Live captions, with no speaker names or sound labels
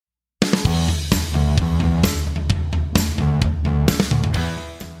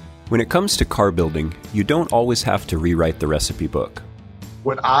When it comes to car building, you don't always have to rewrite the recipe book.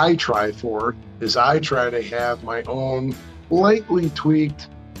 What I try for is I try to have my own lightly tweaked,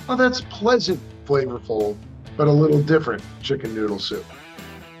 well, that's pleasant, flavorful, but a little different chicken noodle soup.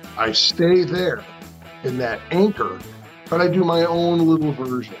 I stay there in that anchor, but I do my own little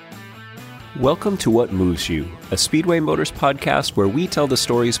version. Welcome to What Moves You, a Speedway Motors podcast where we tell the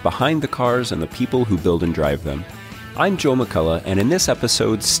stories behind the cars and the people who build and drive them. I'm Joe McCullough, and in this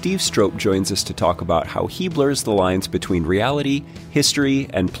episode, Steve Strope joins us to talk about how he blurs the lines between reality, history,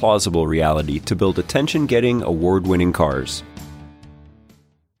 and plausible reality to build attention-getting, award-winning cars.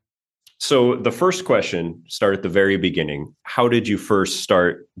 So the first question, start at the very beginning. How did you first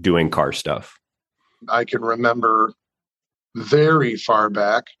start doing car stuff? I can remember very far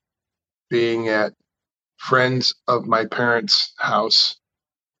back being at friends of my parents' house,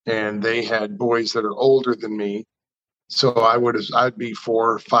 and they had boys that are older than me. So I'd be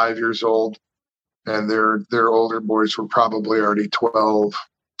 4 or 5 years old, and their older boys were probably already 12,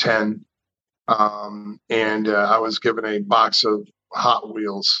 10. And I was given a box of Hot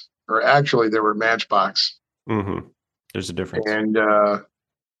Wheels, or actually they were Matchbox. Mm-hmm. There's a difference. And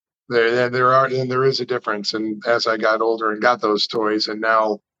there is a difference. And as I got older and got those toys, and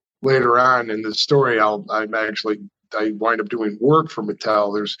now later on in the story, I wind up doing work for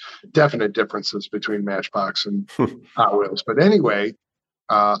Mattel. There's definite differences between Matchbox and Hot Wheels. But anyway,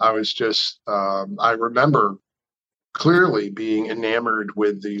 I remember clearly being enamored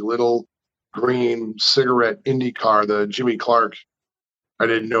with the little green cigarette Indy car, the Jimmy Clark. I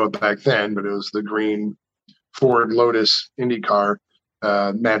didn't know it back then, but it was the green Ford Lotus Indy car.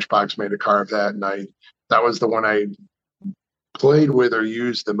 Matchbox made a car of that, and that was the one I played with or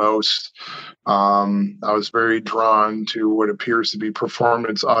used the most. I was very drawn to what appears to be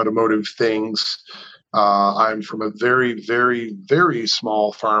performance automotive things. I'm from a very, very, very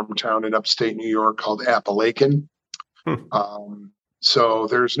small farm town in upstate New York called Appalachian. So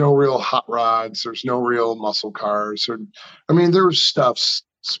there's no real hot rods. There's no real muscle cars. There was stuff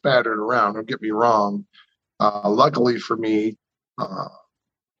spattered around. Don't get me wrong. Luckily for me,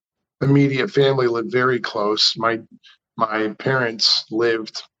 immediate family lived very close. My parents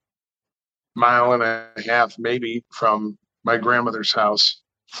lived a mile and a half, maybe, from my grandmother's house.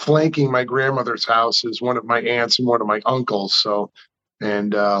 Flanking my grandmother's house is one of my aunts and one of my uncles. So,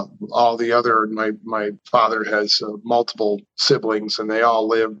 and all the other, my father has multiple siblings, and they all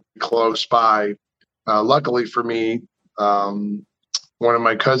live close by. Luckily for me, one of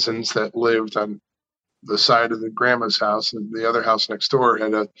my cousins that lived on the side of the grandma's house, and the other house next door,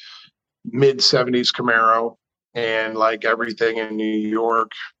 had a mid-'70s Camaro. And like everything in New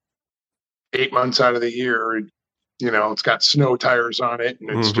York, 8 months out of the year, it's got snow tires on it, and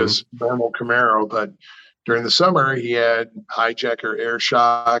it's just normal Camaro. But during the summer, he had hijacker air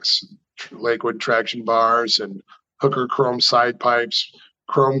shocks, Lakewood traction bars, and Hooker chrome side pipes,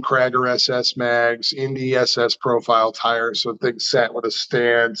 chrome Cragger SS mags, Indy SS profile tires, so things sat with a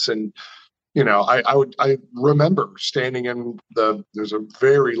stance. And I remember standing in there's a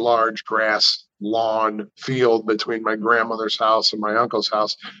very large grass lawn field between my grandmother's house and my uncle's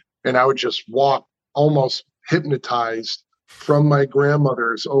house, and I would just walk almost hypnotized from my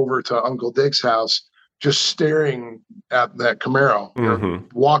grandmother's over to Uncle Dick's house, just staring at that Camaro. You're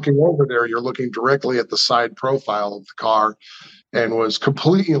walking over there, you're looking directly at the side profile of the car, and was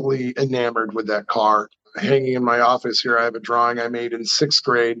completely enamored with that car. Hanging in my office here, I have a drawing I made in 6th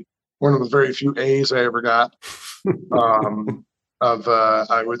grade, one of the very few A's I ever got.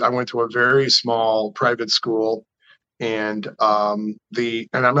 I went to a very small private school, and and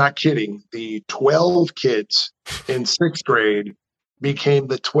I'm not kidding, the 12 kids in 6th grade became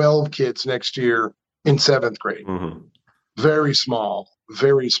the 12 kids next year in 7th grade. Very small,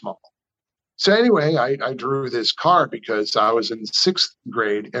 very small. So anyway, I drew this car because I was in 6th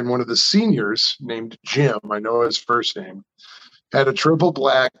grade, and one of the seniors named Jim, I know his first name, had a triple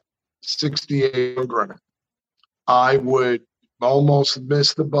black 68 Roadrunner. I would almost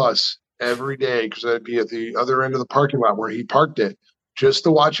miss the bus every day because I'd be at the other end of the parking lot where he parked it, just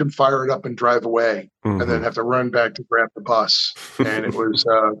to watch him fire it up and drive away, and then have to run back to grab the bus. And it was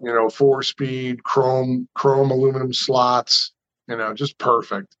 4-speed chrome aluminum slots, just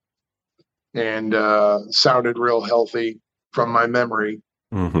perfect, and sounded real healthy from my memory.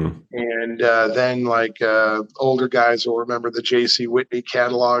 And then older guys will remember the J.C. Whitney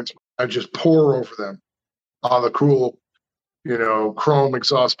catalogs. I just pour over them, all the cool chrome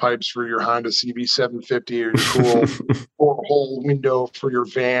exhaust pipes for your Honda CB750, or your cool 4-hole window for your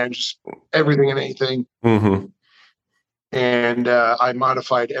van, just everything and anything. And I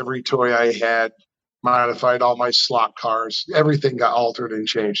modified every toy I had modified all my slot cars. Everything got altered and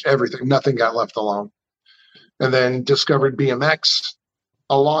changed. Everything, nothing got left alone. And then discovered BMX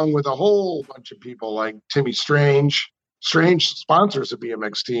along with a whole bunch of people like Timmy Strange. Strange sponsors a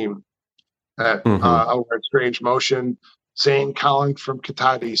BMX team over at Strange Motion. Zane Collin from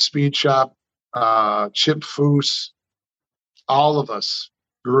Katati Speed Shop, Chip Foose. All of us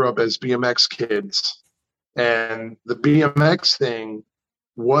grew up as BMX kids. And the BMX thing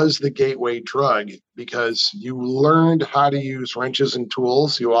was the gateway drug because you learned how to use wrenches and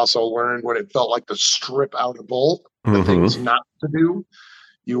tools. You also learned what it felt like to strip out a bolt, the things not to do.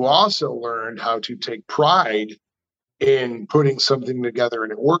 You also learned how to take pride in putting something together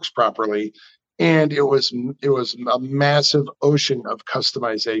and it works properly. And it was a massive ocean of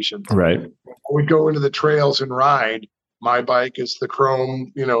customization. Right. We'd go into the trails and ride. My bike is the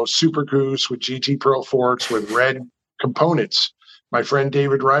chrome, Super Goose with GT Pro forks with red components. My friend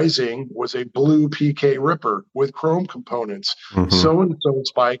David Rising was a blue PK Ripper with chrome components.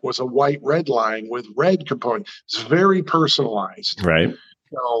 So-and-so's bike was a white red line with red components. It's very personalized. Right.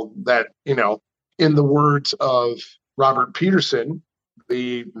 So that, in the words of Robert Peterson,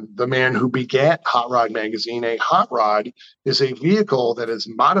 the man who begat Hot Rod Magazine, a hot rod is a vehicle that is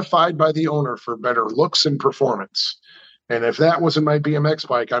modified by the owner for better looks and performance. And if that wasn't my BMX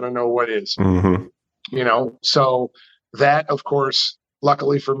bike, I don't know what is. So that, of course,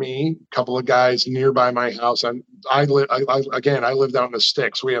 luckily for me, a couple of guys nearby my house. I lived out in the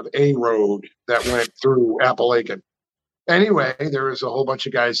sticks. We have a road that went through Appalachian. Anyway, there was a whole bunch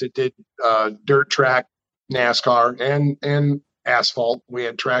of guys that did dirt track, NASCAR, and asphalt. We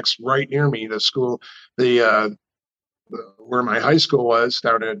had tracks right near me. The school, where my high school was,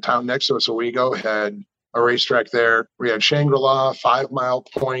 down in a town next to us, Owego, had a racetrack there. We had Shangri-La, 5 Mile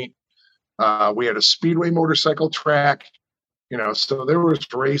Point. We had a speedway motorcycle track. So there was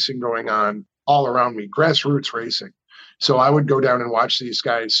racing going on all around me, grassroots racing. So I would go down and watch these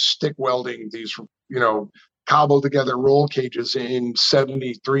guys stick welding these, cobbled together roll cages in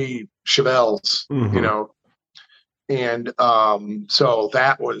 73 Chevelles, And so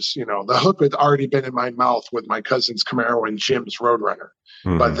that was, the hook had already been in my mouth with my cousin's Camaro and Jim's Roadrunner.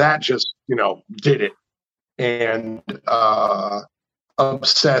 But that just, did it. And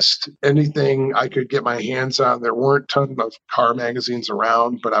obsessed. Anything I could get my hands on. There weren't a ton of car magazines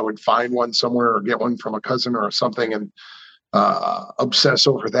around, but I would find one somewhere or get one from a cousin or something and obsess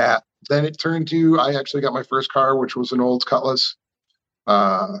over that. Then it turned to, I actually got my first car, which was an Olds Cutlass.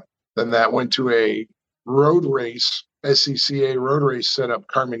 Then that went to a road race, SCCA road race setup,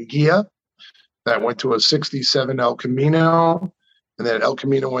 Carmen Ghia. That went to a 67 El Camino. And then El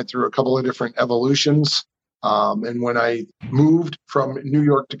Camino went through a couple of different evolutions. And when I moved from New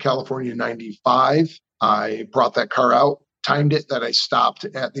York to California in 95, I brought that car out, timed it that I stopped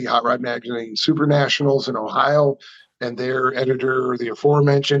at the Hot Rod Magazine Super Nationals in Ohio. And their editor, the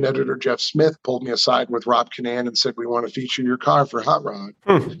aforementioned editor, Jeff Smith, pulled me aside with Rob Canan and said, "We want to feature your car for Hot Rod,"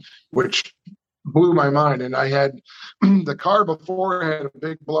 which blew my mind. And I had the car before had a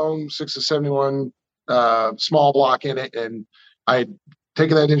big blown 6 to 71 small block in it. And I had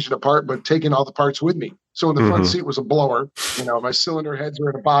taken that engine apart, but taken all the parts with me. So in the front seat was a blower. My cylinder heads were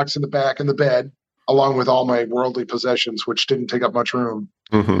in a box in the back in the bed, along with all my worldly possessions, which didn't take up much room.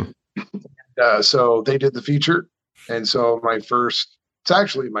 So they did the feature. And so it's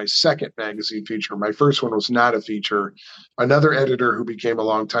actually my second magazine feature. My first one was not a feature. Another editor who became a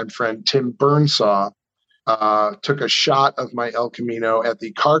longtime friend, Tim Burnsaw, took a shot of my El Camino at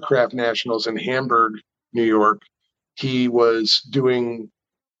the Carcraft Nationals in Hamburg, New York. He was doing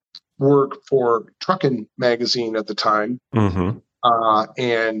work for Truckin' Magazine at the time.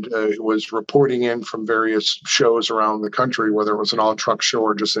 And was reporting in from various shows around the country, whether it was an all truck show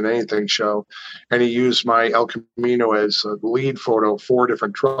or just an anything show. And he used my El Camino as a lead photo, 4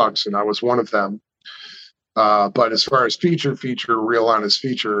 different trucks, and I was one of them. But as far as real honest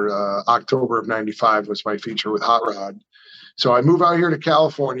feature, October of 95 was my feature with Hot Rod. So I move out here to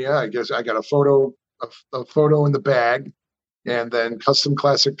California. I guess I got a photo in the bag, and then Custom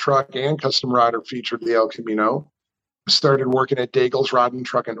Classic Truck and Custom Rodder featured the El Camino. Started working at Daigle's Rod and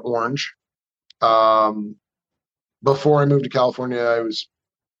Truck in Orange. Before I moved to California,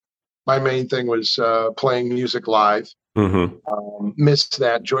 my main thing was playing music live. Missed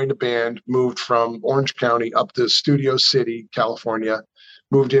that, joined a band, moved from Orange County up to Studio City, California.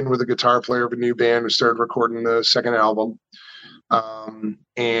 Moved in with a guitar player of a new band. We started recording the second album.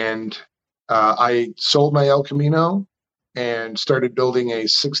 And I sold my El Camino and started building a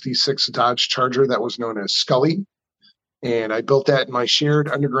 66 Dodge Charger that was known as Scully. And I built that in my shared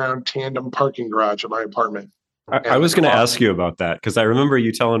underground tandem parking garage at my apartment. I was going to ask you about that because I remember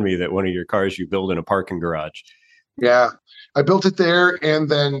you telling me that one of your cars you build in a parking garage. Yeah, I built it there and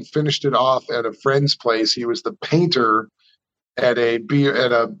then finished it off at a friend's place. He was the painter at a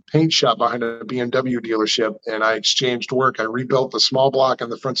paint shop behind a BMW dealership, and I exchanged work. I rebuilt the small block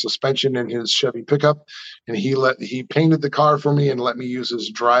and the front suspension in his Chevy pickup, and he painted the car for me and let me use his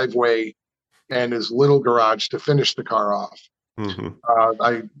driveway and his little garage to finish the car off. Mm-hmm.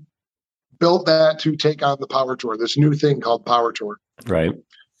 I built that to take on the Power Tour, this new thing called Power Tour. Right.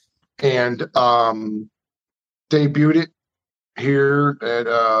 And debuted it here at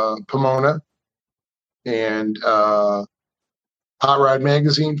Pomona, and Hot Rod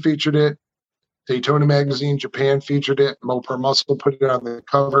Magazine featured it. Daytona Magazine Japan featured it. Mopar Muscle put it on the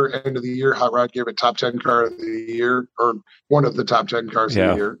cover. End of the year, Hot Rod gave it top 10 car of the year, or one of the top 10 cars of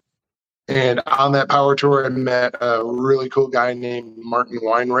the year. And on that Power Tour, I met a really cool guy named Martin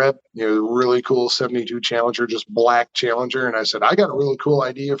Weinreb, really cool 72 Challenger, just black Challenger. And I said, I got a really cool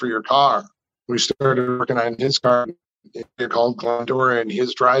idea for your car. We started working on his car called Glendora in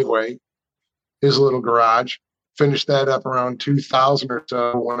his driveway, his little garage. Finished that up around 2000 or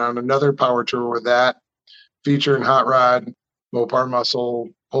so. Went on another Power Tour with that, featuring Hot Rod, Mopar Muscle,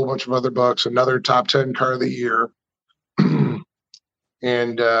 a whole bunch of other books, another top 10 car of the year.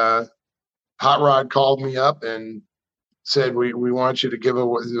 And Hot Rod called me up and said, we want you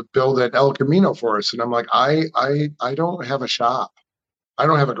to build an El Camino for us. And I'm like, I don't have a shop. I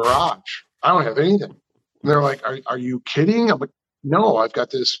don't have a garage. I don't have anything. And they're like, are you kidding? I'm like, no, I've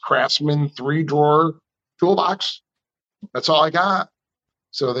got this Craftsman 3-drawer toolbox. That's all I got.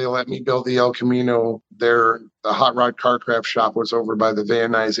 So they let me build the El Camino there. The Hot Rod Carcraft shop was over by the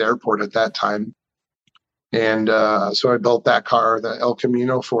Van Nuys Airport at that time. And so I built that car, the El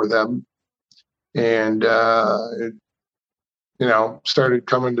Camino, for them. And, started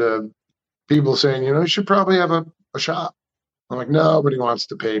coming to people saying, you should probably have a shop. I'm like, nobody wants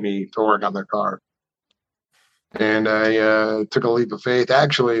to pay me to work on their car. And I took a leap of faith.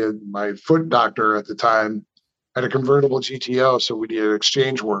 Actually, my foot doctor at the time had a convertible GTO, so we did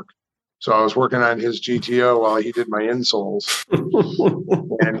exchange work. So I was working on his GTO while he did my insoles.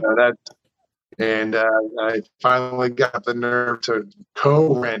 and I finally got the nerve to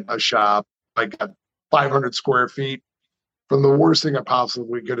co-rent a shop. I got 500 square feet from the worst thing I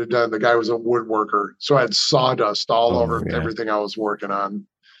possibly could have done. The guy was a woodworker, so I had sawdust all over everything I was working on.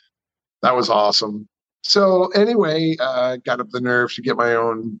 That was awesome. So anyway, got up the nerve to get my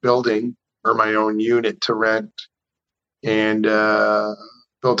own building or my own unit to rent, and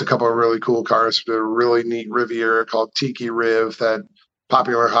built a couple of really cool cars for a really neat Riviera called Tiki Riv that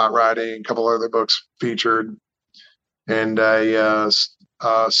Popular Hot Rodding, a couple other books featured. And I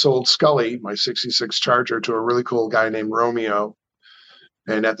sold Scully, my 66 Charger, to a really cool guy named Romeo.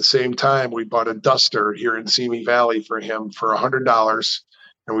 And at the same time, we bought a Duster here in Simi Valley for him for $100.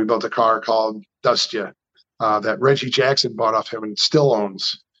 And we built a car called Dustia that Reggie Jackson bought off him and still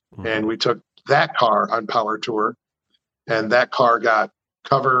owns. Mm-hmm. And we took that car on Power Tour, and that car got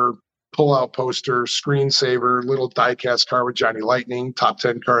cover, pull-out poster, screensaver, little die-cast car with Johnny Lightning, top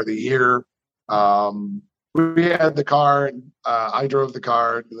 10 car of the year. We had the car. I drove the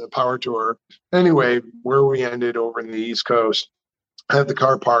car, the Power Tour. Anyway, where we ended over in the East Coast, I had the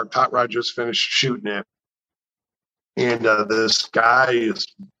car parked. Hot Rod just finished shooting it. And this guy is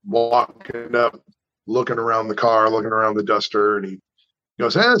walking up, looking around the car, looking around the Duster, and he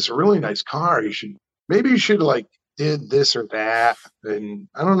goes, "Hey, it's a really nice car. Maybe you should like did this or that." And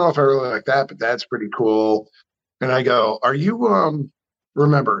I don't know if I really like that, but that's pretty cool. And I go, "Are you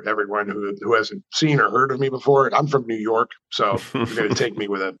remember, everyone who hasn't seen or heard of me before, I'm from New York, so you're going to take me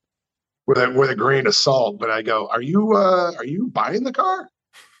with a grain of salt." But I go, "Are you buying the car?"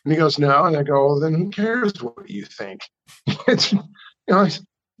 And he goes, "No." And I go, "Well, then who cares what you think?" It's,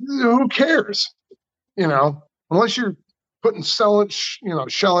 who cares? Unless you're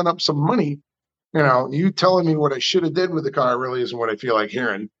shelling up some money, you telling me what I should have did with the car really isn't what I feel like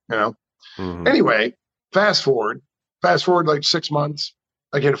hearing, Mm-hmm. Anyway, fast forward like 6 months,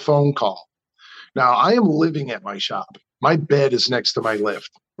 I get a phone call. Now I am living at my shop. My bed is next to my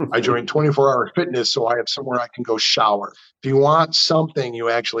lift. I joined 24-Hour Fitness, so I have somewhere I can go shower. If you want something, you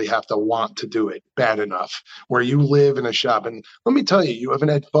actually have to want to do it bad enough, where you live in a shop. And let me tell you, you haven't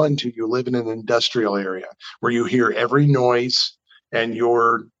had fun till you live in an industrial area where you hear every noise and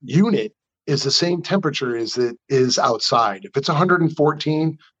your unit is the same temperature as it is outside. If it's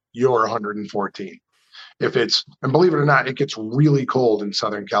 114, you're 114. And believe it or not, it gets really cold in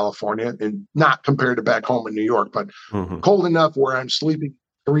Southern California, and not compared to back home in New York, but mm-hmm. cold enough where I'm sleeping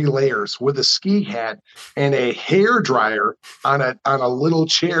 3 layers with a ski hat and a hair dryer on a little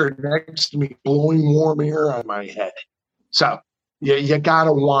chair next to me, blowing warm air on my head. So you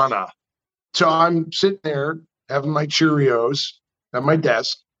gotta wanna. So I'm sitting there having my Cheerios at my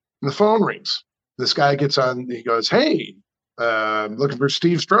desk, and the phone rings. This guy gets on. He goes, "Hey, I'm looking for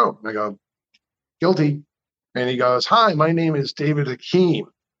Steve Strope." And I go, "Guilty." And he goes, "Hi, my name is David Hakeem.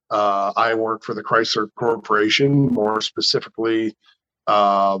 I work for the Chrysler Corporation, more specifically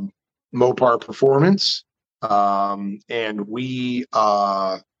Mopar Performance. And we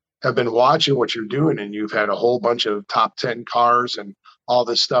have been watching what you're doing, and you've had a whole bunch of top 10 cars and all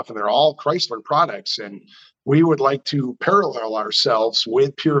this stuff, and they're all Chrysler products. And we would like to parallel ourselves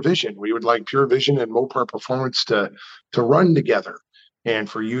with Pure Vision. We would like Pure Vision and Mopar Performance to run together, and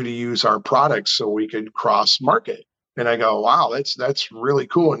for you to use our products so we could cross market." And I go, "Wow, that's really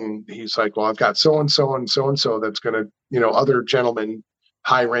cool." And he's like, "Well, I've got so and so and so and so that's going to, other gentlemen,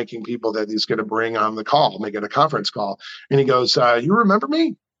 high ranking people that he's going to bring on the call, make it a conference call." And he goes, "You remember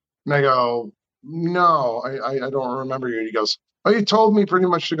me?" And I go, "No, I don't remember you." And he goes, "Oh, you told me pretty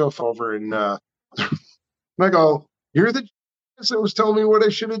much to go over." And I go, "You're the that was telling me what I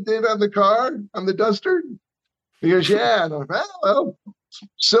should have did on the car, on the Duster?" He goes, "Yeah." And I'm like, "Well,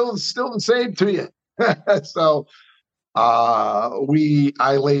 still the same to you." So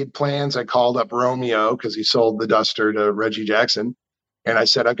I laid plans. I called up Romeo because he sold the Duster to Reggie Jackson. And I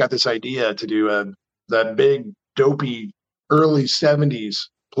said, "I've got this idea to do that big, dopey, early 70s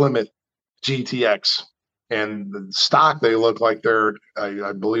Plymouth GTX. And the stock, they look like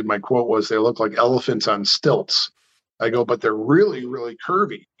I believe my quote was, they look like elephants on stilts." I go, "But they're really, really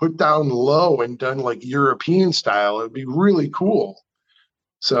curvy. Put down low and done like European style. It'd be really cool."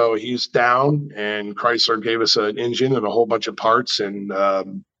 So he's down, and Chrysler gave us an engine and a whole bunch of parts. And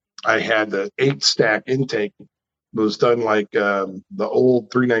I had the 8-stack intake. It was done like the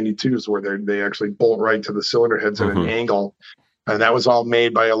old 392s where they actually bolt right to the cylinder heads at an angle. And that was all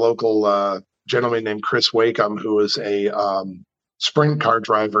made by a local gentleman named Chris Wakeham, who was a sprint car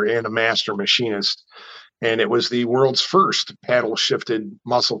driver and a master machinist. And it was the world's first paddle shifted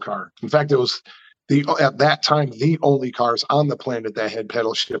muscle car. In fact, it was at that time, the only cars on the planet that had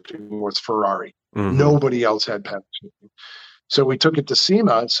pedal shifting was Ferrari. Nobody else had pedal shifting. So we took it to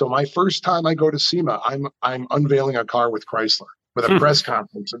SEMA. So my first time I go to SEMA, I'm unveiling a car with Chrysler with a press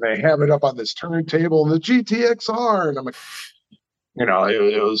conference, and they have it up on this turntable, the GTXR. And I'm like,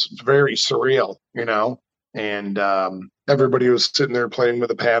 it was very surreal, and everybody was sitting there playing with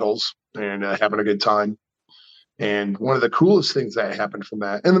the paddles and having a good time. And one of the coolest things that happened from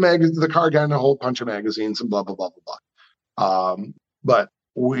that, and the car got in a whole bunch of magazines and blah, blah, blah, blah, blah. But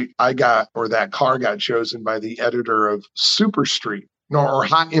that car got chosen by the editor of Super Street, or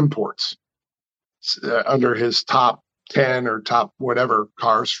Hot Imports, under his top 10 or top whatever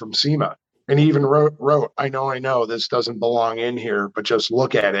cars from SEMA. And he even wrote, I know, this doesn't belong in here, but just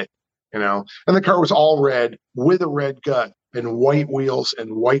look at it, And the car was all red with a red gut and white wheels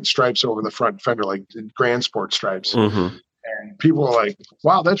and white stripes over the front fender, like Grand Sport stripes. And people were like,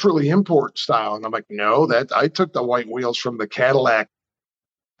 "Wow, that's really import style." And I'm like, "No, I took the white wheels from the Cadillac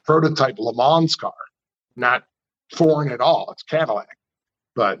prototype Le Mans car, not foreign at all. It's Cadillac."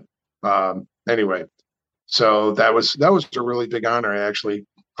 But anyway, so that was a really big honor. I actually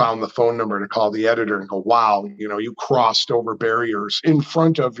found the phone number to call the editor and go, "Wow, you crossed over barriers in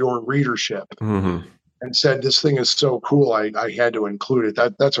front of your readership." And said, "This thing is so cool, I had to include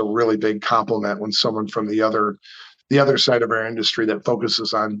it." That's a really big compliment when someone from the other side of our industry that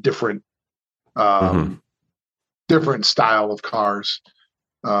focuses on different style of cars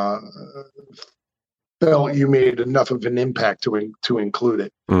felt you made enough of an impact to include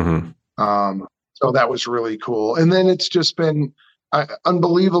it. So that was really cool. And then it's just been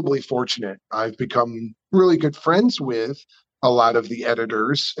unbelievably fortunate. I've become really good friends with a lot of the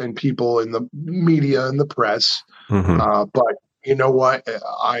editors and people in the media and the press. But you know what?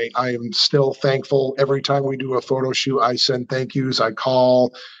 I am still thankful. Every time we do a photo shoot, I send thank yous, I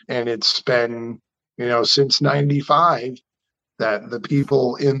call, and it's been, since 95 that the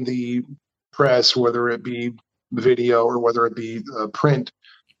people in the press, whether it be video or whether it be print,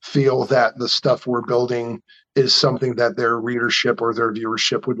 feel that the stuff we're building is something that their readership or their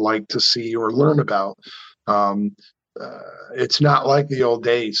viewership would like to see or learn about. It's not like the old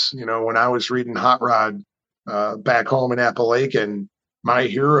days, when I was reading Hot Rod back home in Appalachian, my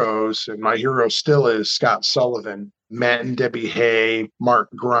heroes, and my hero still is Scott Sullivan, Matt and Debbie Hay, Mark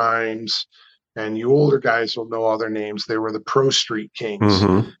Grimes, and you older guys will know all their names. They were the Pro Street Kings.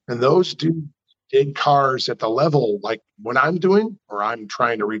 And those dudes did cars at the level like what I'm doing, or I'm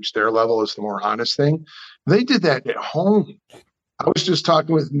trying to reach their level is the more honest thing. They did that at home I was just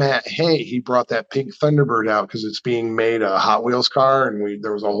talking with Matt Hay. He brought that pink Thunderbird out because it's being made a Hot Wheels car, and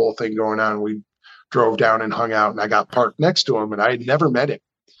there was a whole thing going on. We drove down and hung out, and I got parked next to him, and I had never met him,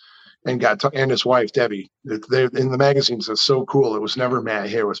 and and his wife Debbie. They in the magazines. It's so cool. It was never Matt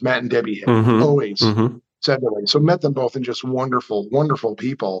Hay. It was Matt and Debbie Hay. Mm-hmm. Always Mm-hmm. said that way. So met them both, and just wonderful, wonderful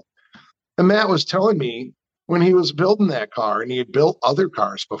people. And Matt was telling me when he was building that car, and he had built other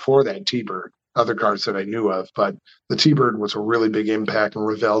cars before that, T-Bird, other cars that I knew of, but the T-Bird was a really big impact, and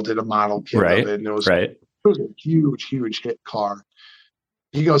Revell did a model kit Right. of it, and it was Right. it was a huge, huge hit car.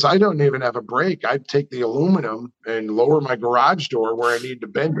 He goes, I don't even have a brake. I take the aluminum and lower my garage door where I need to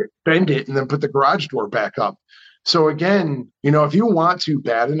bend it, and then put the garage door back up. So again, if you want to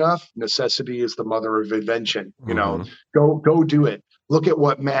bad enough, necessity is the mother of invention. Mm-hmm. Go do it. Look at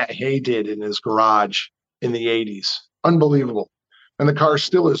what Matt Hay did in his garage in the 80s. Unbelievable. And the car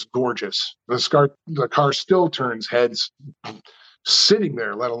still is gorgeous. The car still turns heads sitting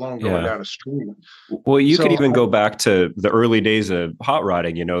there, let alone going down a street. Well, you could even go back to the early days of hot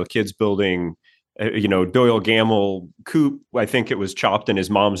rodding, kids building, Doyle Gamble coupe. I think it was chopped in his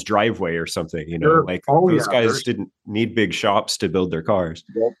mom's driveway or something, Sure. Those guys didn't need big shops to build their cars.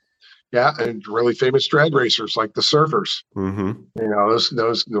 Yeah, and really famous drag racers like the Surfers. Mm-hmm.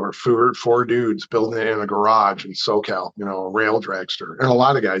 Those were four dudes building it in a garage in SoCal. A rail dragster, and a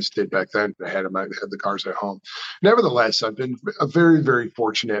lot of guys did back then. They had the cars at home. Nevertheless, I've been very, very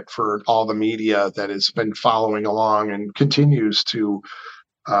fortunate for all the media that has been following along and continues to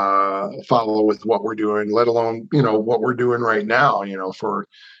follow with what we're doing. Let alone what we're doing right now.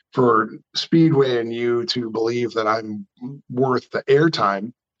 For Speedway and you to believe that I'm worth the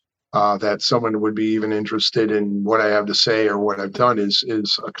airtime. That someone would be even interested in what I have to say or what I've done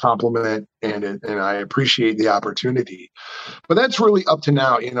is a compliment, and I appreciate the opportunity. But that's really up to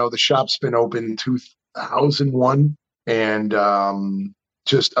now. The shop's been open 2001, and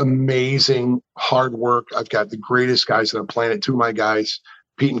just amazing hard work. I've got the greatest guys on the planet. Two of my guys,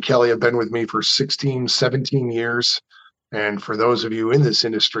 Pete and Kelly, have been with me for 16, 17 years. And for those of you in this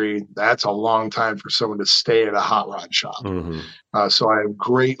industry, that's a long time for someone to stay at a hot rod shop. Mm-hmm. So I have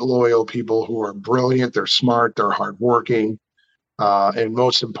great, loyal people who are brilliant. They're smart. They're hardworking. And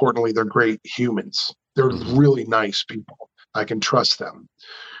most importantly, they're great humans. They're really nice people. I can trust them.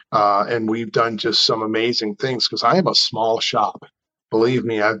 And we've done just some amazing things because I am a small shop. Believe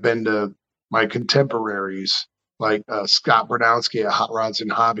me, I've been to my contemporaries like Scott Brodowski at Hot Rods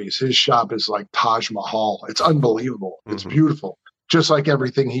and Hobbies. His shop is like Taj Mahal. It's unbelievable. It's beautiful, just like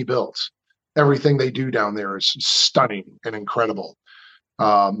everything he builds. Everything they do down there is stunning and incredible.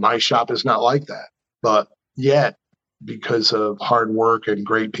 My shop is not like that, but yet, because of hard work and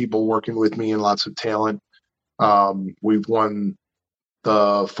great people working with me and lots of talent, we've won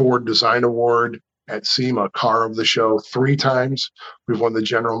the Ford Design Award at SEMA Car of the Show 3 times. We've won the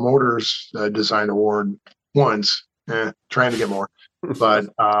General Motors Design Award once, trying to get more. But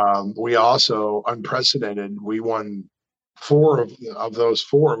we also, unprecedented, we won 4 of those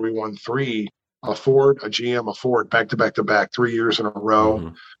 4. We won 3, a Ford, a GM, a Ford, back to back to back, 3 years in a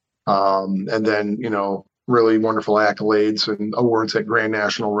row. And then, really wonderful accolades and awards at Grand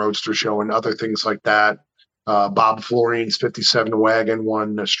National Roadster Show and other things like that. Bob Florine's 57 wagon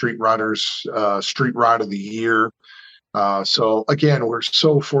won Street Rodder's Street Rod of the Year. So again, we're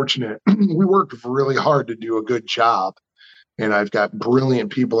so fortunate. We worked really hard to do a good job, and I've got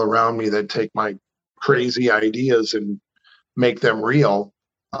brilliant people around me that take my crazy ideas and make them real.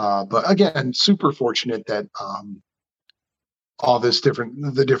 But again, super fortunate that all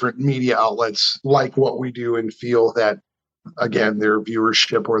the different media outlets like what we do and feel that, again, their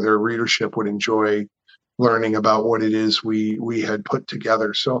viewership or their readership would enjoy learning about what it is we had put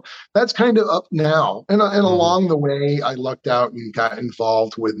together. So that's kind of up now. And along the way, I lucked out and got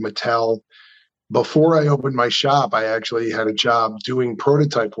involved with Mattel. Before I opened my shop, I actually had a job doing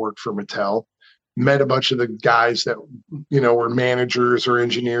prototype work for Mattel. Met a bunch of the guys that, were managers or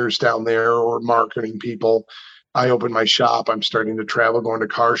engineers down there or marketing people. I opened my shop. I'm starting to travel, going to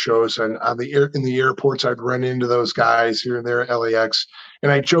car shows, and in the airports, I'd run into those guys here and there at LAX.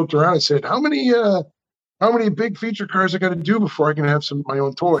 And I joked around and said, how many big feature cars I got to do before I can have some of my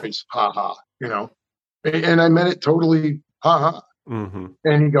own toys? Ha ha, and I meant it totally, ha ha.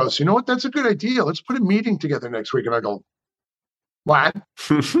 And he goes, you know what? That's a good idea. Let's put a meeting together next week. And I go, what?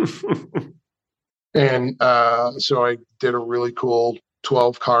 And so I did a really cool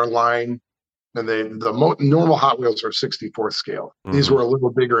 12 car line. And the normal Hot Wheels are 64th scale. These were a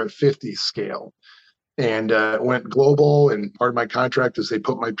little bigger at 50 scale. And it went global, and part of my contract is they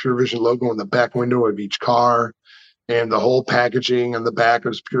put my Pure Vision logo in the back window of each car, and the whole packaging on the back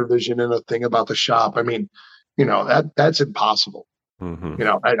was Pure Vision and a thing about the shop. I mean, that's impossible. Mm-hmm.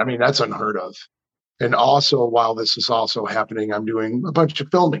 I mean, that's unheard of. And also, while this is also happening, I'm doing a bunch of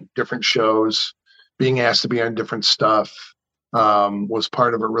filming, different shows, being asked to be on different stuff. Was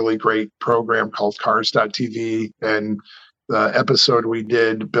part of a really great program called Cars.tv. And the episode we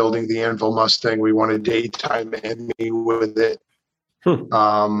did, Building the Anvil Mustang, we won a daytime Emmy with it.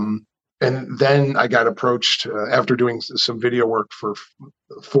 And then I got approached after doing some video work for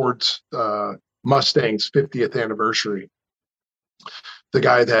Ford's Mustang's 50th anniversary. The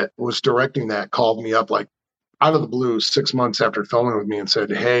guy that was directing that called me up like out of the blue 6 months after filming with me and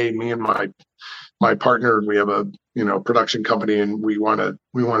said, "Hey, me and my partner, we have a production company, and we want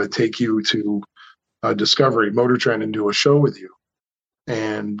to take you to Discovery Motor Trend and do a show with you,"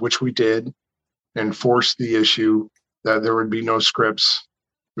 and which we did, and forced the issue that there would be no scripts.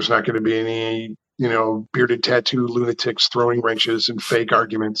 There's not going to be any bearded tattoo lunatics throwing wrenches and fake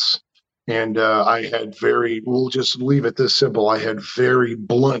arguments. And I had we'll just leave it this simple. I had very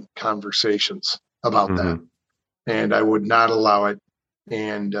blunt conversations about that, and I would not allow it.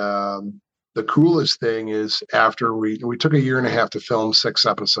 And the coolest thing is, after we took 1.5 years to film 6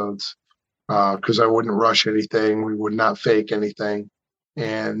 episodes, because I wouldn't rush anything. We would not fake anything.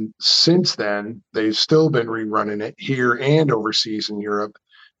 And since then, they've still been rerunning it here and overseas in Europe.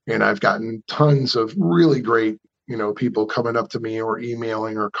 And I've gotten tons of really great, people coming up to me or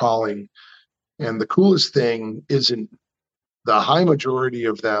emailing or calling. And the coolest thing isn't the high majority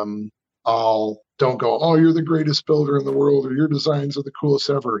of them all don't go, "Oh, you're the greatest builder in the world," or "Your designs are the coolest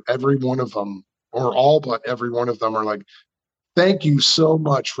ever." Every one of them, or all but every one of them, are like, "Thank you so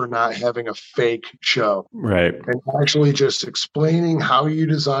much for not having a fake show." Right. And actually just explaining how you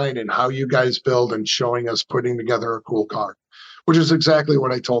design and how you guys build and showing us putting together a cool car, which is exactly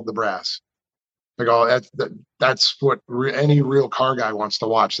what I told the brass. Like, "Oh, that's what any real car guy wants to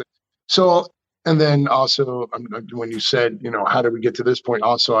watch." So, and then also, when you said, how did we get to this point?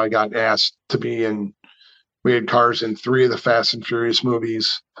 Also, I got asked to be in, we had cars in 3 of the Fast and Furious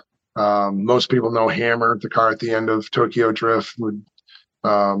movies. Most people know Hammer, the car at the end of Tokyo Drift.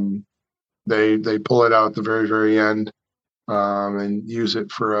 They pull it out at the very, very end, and use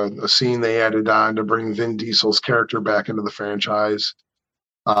it for a scene they added on to bring Vin Diesel's character back into the franchise.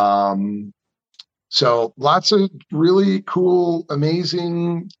 So lots of really cool,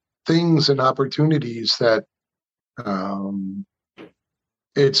 amazing things and opportunities that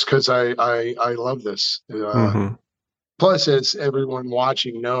it's because I love this. Plus, as everyone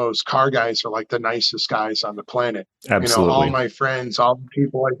watching knows, car guys are like the nicest guys on the planet. Absolutely. All my friends, all the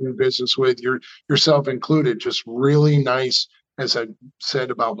people I do business with, yourself included, just really nice. As I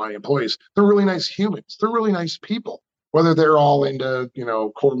said about my employees, they're really nice humans. They're really nice people. Whether they're all into,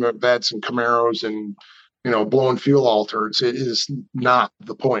 Corvettes and Camaros and, blowing fuel altereds, it is not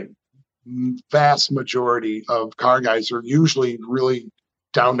the point. Vast majority of car guys are usually really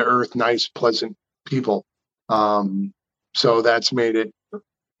down to earth, nice, pleasant people. So that's made it,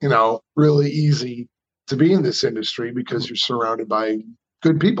 really easy to be in this industry because you're surrounded by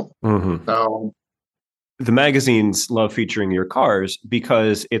good people. So, the magazines love featuring your cars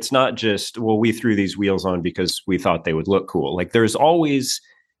because it's not just, well, we threw these wheels on because we thought they would look cool. Like, there's always,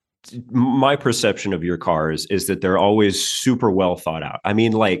 my perception of your cars is that they're always super well thought out. I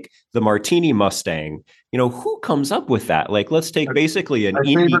mean, like the Martini Mustang, who comes up with that? Like, let's take basically an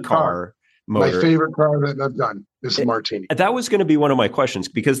Indy car motor. My favorite car that I've done is the Martini. That was going to be one of my questions,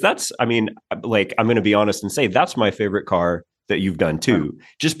 because that's, I mean, like, I'm going to be honest and say that's my favorite car that you've done too,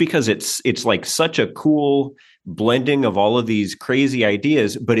 just because it's like such a cool blending of all of these crazy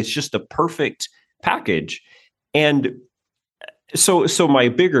ideas, but it's just a perfect package. And so my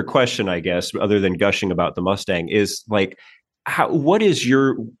bigger question, I guess, other than gushing about the Mustang, is like, how would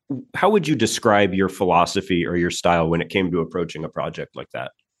you describe your philosophy or your style when it came to approaching a project like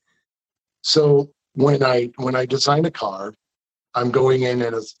that? So when I design a car, I'm going in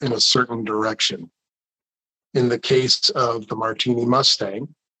a certain direction. In the case of the Martini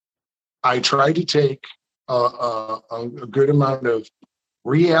Mustang, I try to take a good amount of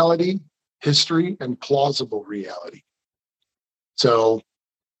reality, history, and plausible reality. So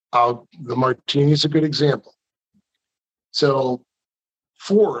the Martini is a good example. So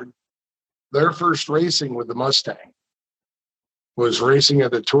Ford, their first racing with the Mustang was racing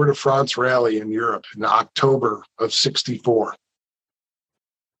at the Tour de France rally in Europe in October of '64.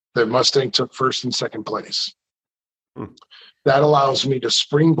 The Mustang took first and second place. That allows me to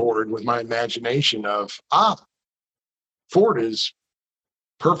springboard with my imagination of, Ford is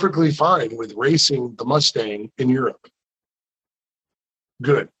perfectly fine with racing the Mustang in Europe.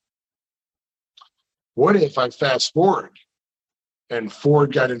 Good. What if I fast forward and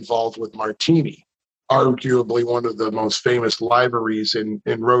Ford got involved with Martini arguably one of the most famous liveries in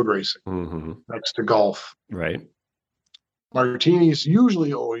road racing, next to golf. Right. Martini's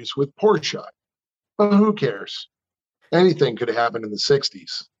usually always with Porsche, but who cares? Anything could have happened in the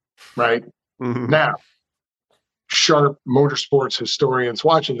 60s, right? Now, sharp motorsports historians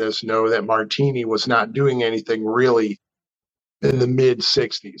watching this know that Martini was not doing anything really in the mid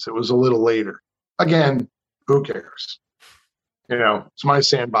 60s. It was a little later. Again, who cares? It's my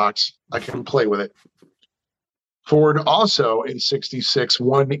sandbox. I can play with it. Ford also in 66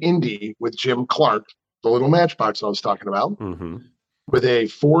 won Indy with Jim Clark, the little matchbox I was talking about, with a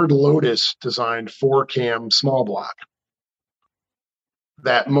Ford Lotus designed 4-cam small block.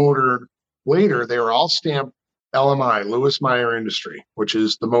 That motor, later, they were all stamped LMI, Lewis Meyer Industry, which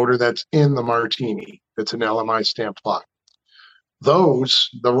is the motor that's in the Martini. It's an LMI stamped block.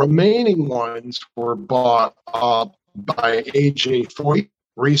 The remaining ones were bought up by AJ40,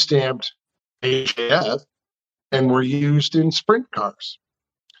 restamped AJF, and were used in sprint cars.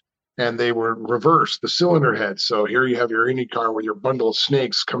 And they were reversed, the cylinder heads. So here you have your Indy car with your bundle of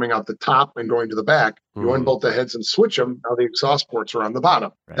snakes coming out the top and going to the back. You unbolt the heads and switch them. Now the exhaust ports are on the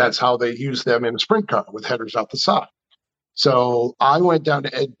bottom. Right. That's how they use them in a sprint car, with headers out the side. So I went down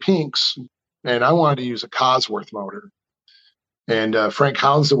to Ed Pink's, and I wanted to use a Cosworth motor. And Frank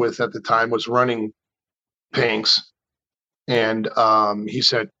Hounsowitz at the time was running Pink's. And he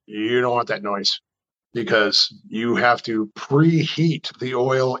said, you don't want that noise, because you have to preheat the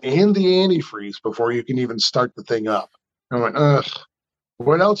oil and the antifreeze before you can even start the thing up. I went, ugh,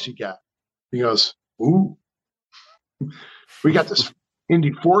 what else you got? He goes, ooh, we got this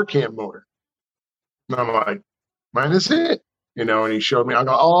Indy 4-cam motor. And I'm like, mine is it. And he showed me, I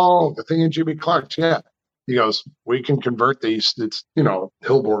go, oh, the thing in Jimmy Clark's, yeah. He goes, we can convert these, it's,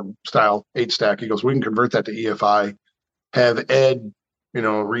 Hillborn style 8-stack. He goes, we can convert that to EFI, have Ed,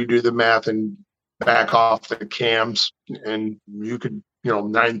 redo the math and back off the cams, and you could,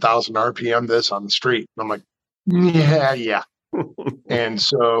 9,000 RPM this on the street. And I'm like, yeah. And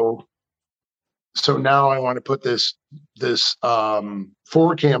so now I want to put this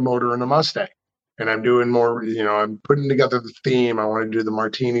 4-cam motor in a Mustang, and I'm doing more, I'm putting together the theme. I want to do the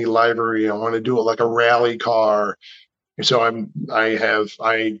Martini livery. I want to do it like a rally car. And so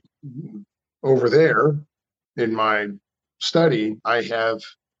I over there in my study, I have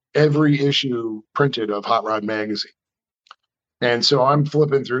every issue printed of Hot Rod Magazine. And so I'm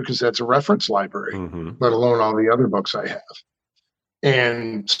flipping through, because that's a reference library, let alone all the other books I have.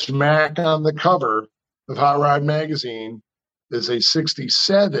 And smack on the cover of Hot Rod Magazine is a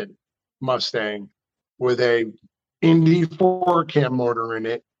 67 Mustang with a Indy 4-cam motor in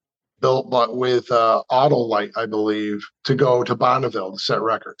it, built with Autolite, I believe, to go to Bonneville to set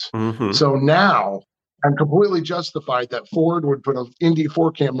records. So now I'm completely justified that Ford would put an Indy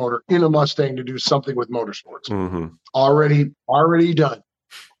 4-cam motor in a Mustang to do something with motorsports. Already done.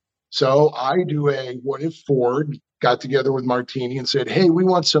 So I do what if Ford got together with Martini and said, hey, we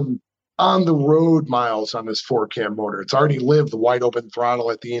want some on-the-road miles on this 4-cam motor. It's already lived the wide open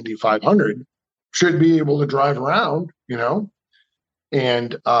throttle at the Indy 500. Should be able to drive around,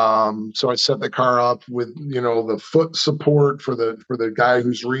 And so I set the car up with, the foot support for the guy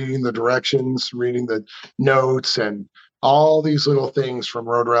who's reading the directions, reading the notes, and all these little things from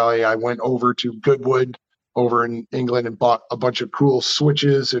Road Rally. I went over to Goodwood over in England and bought a bunch of cool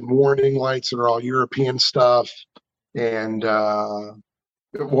switches and warning lights that are all European stuff. And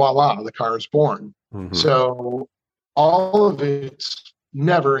voila, the car is born. So all of it's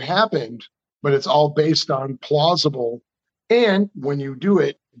never happened, but it's all based on plausible. And when you do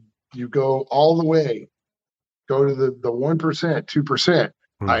it, you go all the way, go to the 1%, 2%.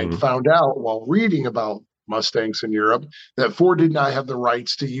 I found out while reading about Mustangs in Europe that Ford did not have the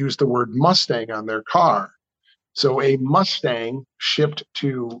rights to use the word Mustang on their car. So a Mustang shipped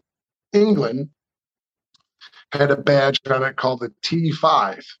to England had a badge on it called the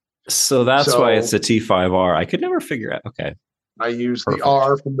T5. So that's why it's a T5R. I could never figure out. Okay. I used the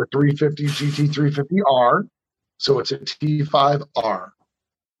R from the 350 GT350R. So it's a T5R,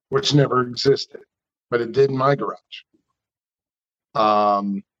 which never existed, but it did in my garage.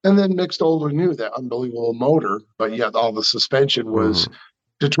 And then mixed old and new, that unbelievable motor, but yet all the suspension was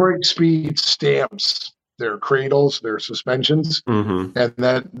Detroit Speed stamps their cradles, their suspensions, and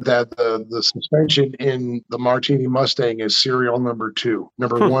that the suspension in the Martini Mustang is serial number 2.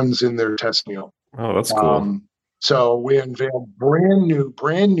 Number 1's in their testimonial. Oh, that's cool. So we unveiled brand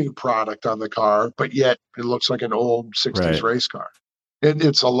new product on the car, but yet it looks like an old 60s race car.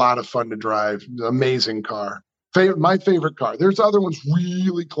 It's a lot of fun to drive. Amazing car. My favorite car. There's other ones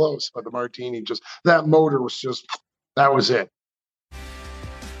really close, but the Martini, that motor was that was it.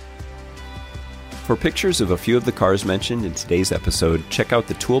 For pictures of a few of the cars mentioned in today's episode, check out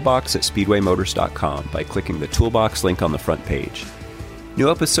the toolbox at speedwaymotors.com by clicking the toolbox link on the front page. New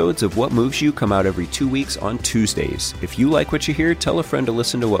episodes of What Moves You come out every 2 weeks on Tuesdays. If you like what you hear, tell a friend to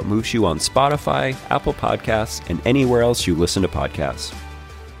listen to What Moves You on Spotify, Apple Podcasts, and anywhere else you listen to podcasts.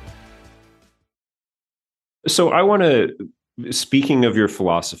 So I want to, speaking of your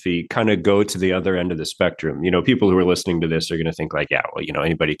philosophy, kind of go to the other end of the spectrum. People who are listening to this are going to think like, yeah, well,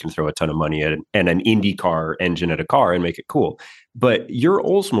 anybody can throw a ton of money at an IndyCar engine at a car and make it cool. But your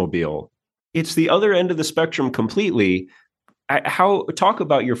Oldsmobile, it's the other end of the spectrum completely. Talk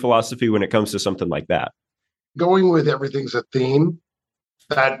about your philosophy when it comes to something like that. Going with everything's a theme,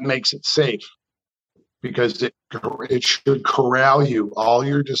 that makes it safe because it should corral you. All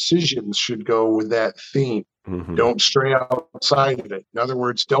your decisions should go with that theme. Mm-hmm. Don't stray outside of it. In other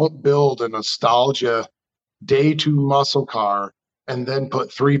words, don't build a nostalgia day two muscle car and then put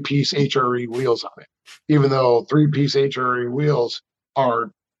 3-piece HRE wheels on it, even though 3-piece HRE wheels are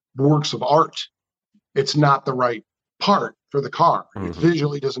works of art. It's not the right part for the car. Mm-hmm. It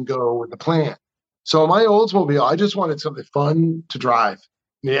visually doesn't go with the plan. So my Oldsmobile, I just wanted something fun to drive.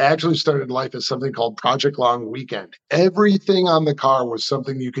 And it actually started life as something called Project Long Weekend. Everything on the car was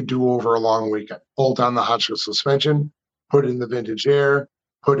something you could do over a long weekend. Bolt on the Hotchkiss suspension, put in the vintage air,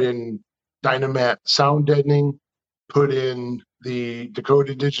 put in Dynamat sound deadening, put in the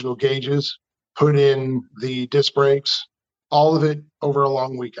Dakota digital gauges, put in the disc brakes, all of it over a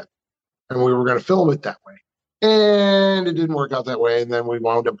long weekend. And we were going to film it that way. And it didn't work out that way. And then we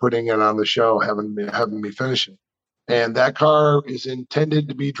wound up putting it on the show, having me finish it. And that car is intended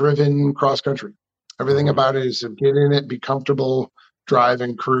to be driven cross country. Everything about it is to get in it, be comfortable, drive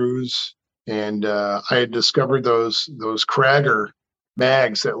and cruise. And I had discovered those Cragger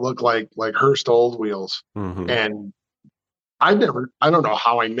mags that look like Hurst old wheels. Mm-hmm. And I don't know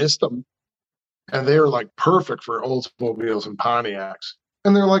how I missed them. And they were like perfect for Oldsmobiles and Pontiacs.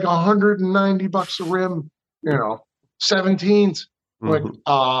 And they're like $190 a rim, 17s. Mm-hmm. Like,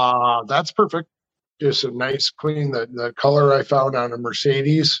 that's perfect. Just a nice, clean, the color I found on a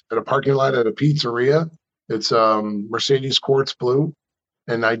Mercedes at a parking lot at a pizzeria. It's Mercedes quartz blue.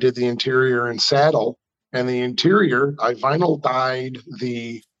 And I did the interior in saddle. And the interior, I vinyl dyed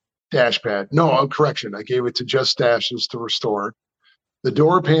the dash pad. No, correction. I gave it to Just Dashes to restore. The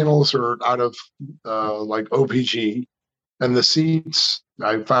door panels are out of like OPG. And the seats,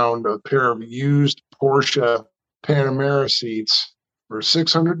 I found a pair of used Porsche Panamera seats for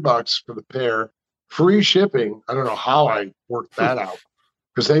 $600 for the pair. Free shipping. I don't know how I worked that out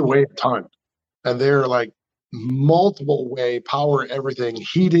because they weigh a ton. And they're like multiple way power, everything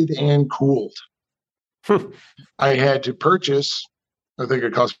heated and cooled. I had to purchase, I think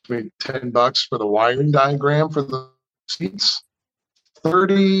it cost me $10 for the wiring diagram for the seats.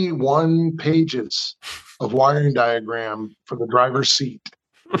 31 pages of wiring diagram for the driver's seat.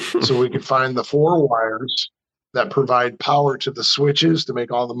 So we could find the 4 wires that provide power to the switches to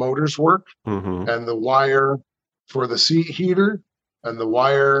make all the motors work, mm-hmm. and the wire for the seat heater, and the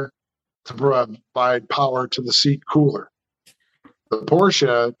wire to provide power to the seat cooler. The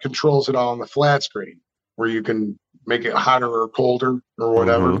Porsche controls it all on the flat screen, where you can make it hotter or colder or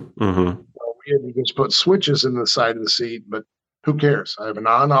whatever. Mm-hmm. Mm-hmm. So we had to just put switches in the side of the seat, but who cares? I have an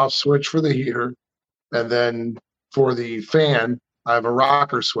on-off switch for the heater, and then for the fan, I have a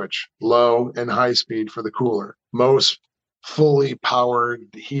rocker switch, low and high speed for the cooler. Most fully powered,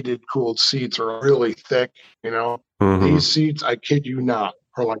 heated, cooled seats are really thick, Mm-hmm. These seats, I kid you not,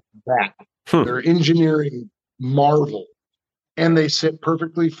 are like that. They're engineering marvel. And they sit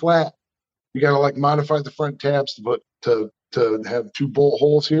perfectly flat. You got to modify the front tabs to have 2 bolt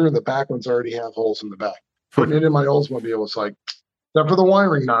holes here, and the back ones already have holes in the back. Putting it in my Oldsmobile was like, except for the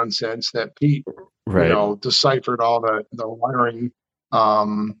wiring nonsense that Pete deciphered all the wiring.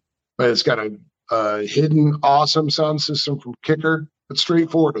 But it's got a hidden awesome sound system from Kicker. It's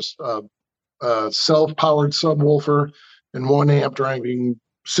straightforward. A self-powered subwoofer and 1 amp driving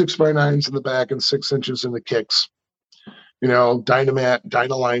 6x9s in the back and 6 inches in the kicks. Dynamat,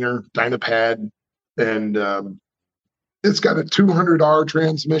 Dynaliner, Dynapad, and it's got a 200R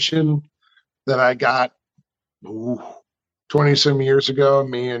transmission that I got 20-some years ago.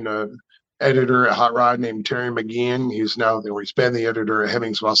 Me and editor at Hot Rod named Terry McGeehan. He's been the editor at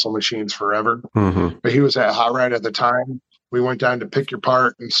Hemmings Muscle Machines forever. Mm-hmm. But he was at Hot Rod at the time. We went down to Pick Your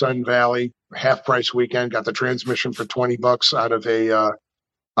Part in Sun Valley, half price weekend, got the transmission for $20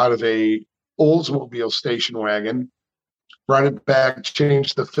 out of a Oldsmobile station wagon, brought it back,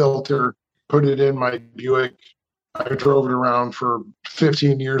 changed the filter, put it in my Buick. I drove it around for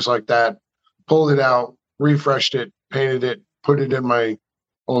 15 years like that, pulled it out, refreshed it, painted it, put it in my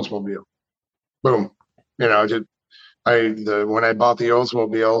Oldsmobile. boom. You know, when I bought the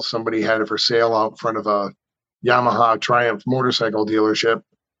Oldsmobile, somebody had it for sale out front of a Yamaha Triumph motorcycle dealership,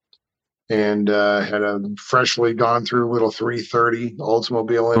 and had a freshly gone through little 330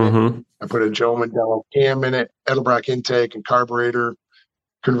 Oldsmobile in it. I put a Joe Mandello cam in it, Edelbrock intake and carburetor,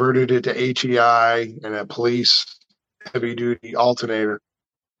 converted it to HEI and a police heavy duty alternator.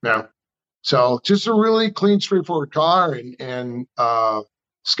 Yeah. So just a really clean, straightforward car. And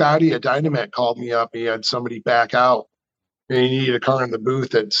Scotty at Dynamet called me up. He had somebody back out and he needed a car in the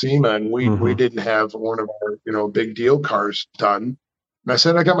booth at SEMA. And we didn't have one of our, big deal cars done. And I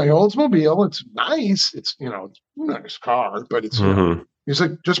said, I got my Oldsmobile. It's nice. It's, it's a nice car, but it's, he's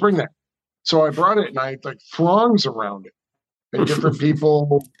like, just bring that. So I brought it and I like throngs around it. And different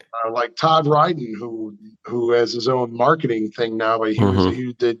people like Todd Ryden, who has his own marketing thing now, but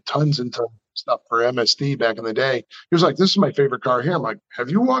he did tons and tons of stuff for MSD back in the day. He was like, "This is my favorite car here." I'm like, "Have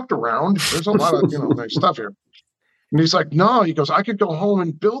you walked around? There's a lot of nice stuff here." And he's like, "No." He goes, "I could go home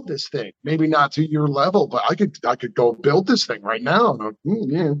and build this thing. Maybe not to your level, but I could go build this thing right now." And I'm like,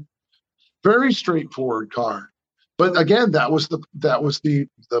 yeah, very straightforward car. But again, that was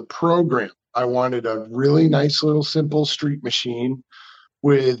the program. I wanted a really nice little simple street machine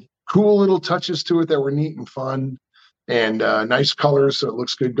with cool little touches to it that were neat and fun, and nice colors so it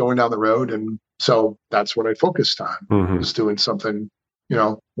looks good going down the road. And so that's what I focused on, was doing something,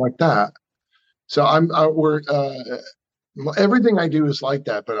 like that. So everything I do is like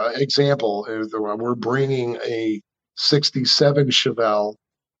that. But example is we're bringing a 67 Chevelle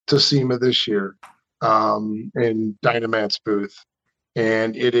to SEMA this year in Dynamat's booth,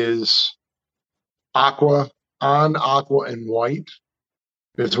 and it is aqua and white.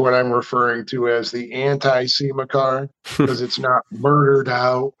 It's what I'm referring to as the anti-SEMA car, because it's not murdered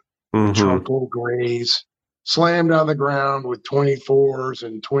out, charcoal grays, slammed on the ground with 24s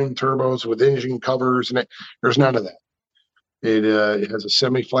and twin turbos with engine covers, and there's none of that. It has a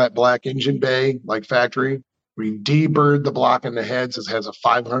semi-flat black engine bay like factory. We deburred the block in the heads. It has a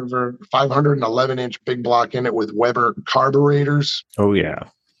 511-inch big block in it with Weber carburetors. Oh yeah.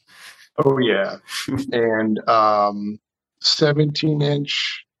 And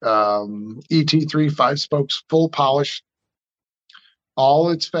 17-inch ET3 5 spokes, full polish.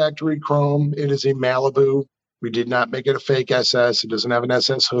 All its factory chrome. It is a Malibu. We did not make it a fake SS. It doesn't have an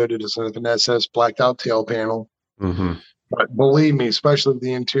SS hood. It doesn't have an SS blacked out tail panel. But believe me, especially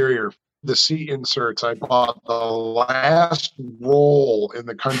the interior, the seat inserts, I bought the last roll in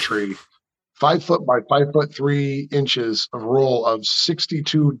the country, 5 foot by 5'3" of roll of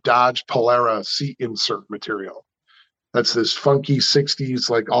 62 Dodge Polara seat insert material. That's this funky 60s,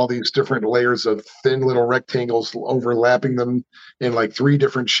 like all these different layers of thin little rectangles overlapping them in like 3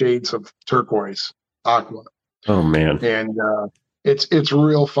 different shades of turquoise, aqua. Oh man. And it's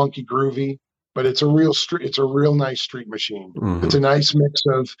real funky groovy, but it's a real nice street machine. It's a nice mix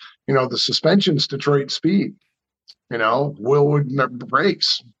of, the suspension's Detroit speed, Willwood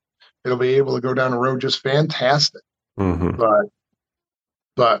brakes. It'll be able to go down the road just fantastic. But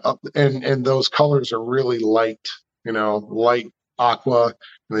those colors are really light, light aqua,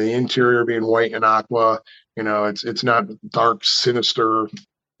 and the interior being white and aqua. It's not dark, sinister,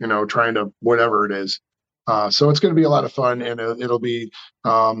 trying to whatever it is. So it's going to be a lot of fun, and it'll be.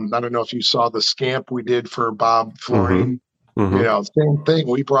 I don't know if you saw the Scamp we did for Bob Florine. Same thing.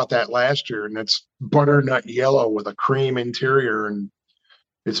 We brought that last year, and it's butternut yellow with a cream interior, and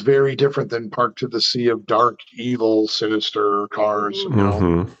it's very different than Park to the Sea of dark, evil, sinister cars,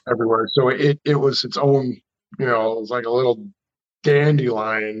 everywhere. So it was its own, it was like a little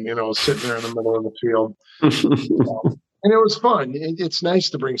dandelion, sitting there in the middle of the field. And it was fun. It's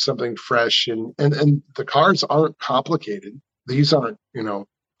nice to bring something fresh, and the cars aren't complicated. These aren't,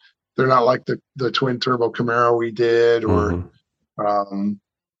 they're not like the twin turbo Camaro we did, or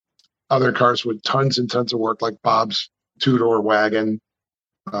other cars with tons and tons of work, like Bob's 2-door wagon.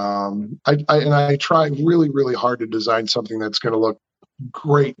 I try really, really hard to design something that's going to look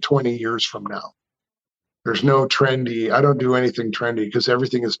great 20 years from now. There's no trendy. I don't do anything trendy because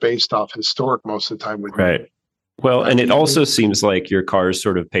everything is based off historic most of the time with me. Well, and it also seems like your cars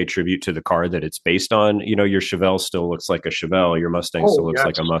sort of pay tribute to the car that it's based on. Your Chevelle still looks like a Chevelle. Your Mustang still looks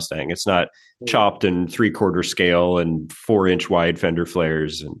like a Mustang. It's not chopped in 3/4 scale and 4-inch wide fender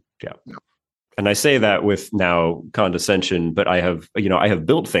flares. And and I say that with now condescension, but I have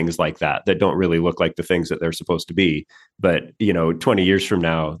built things like that don't really look like the things that they're supposed to be. But 20 years from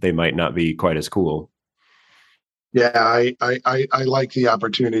now, they might not be quite as cool. Yeah, I like the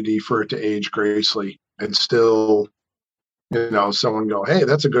opportunity for it to age gracefully and still, someone go, hey,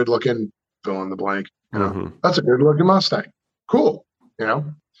 that's a good looking fill in the blank. That's a good looking Mustang. Cool.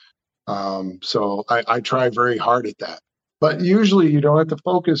 So I try very hard at that. But usually you don't have to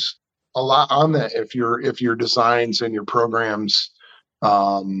focus a lot on that if your designs and your programs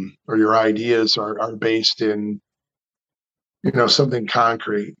or your ideas are based in something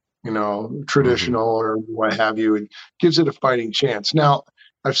concrete, Mm-hmm. traditional or what have you. It gives it a fighting chance. Now,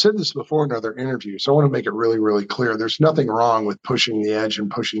 I've said this before in other interviews, so I want to make it really, really clear. There's nothing wrong with pushing the edge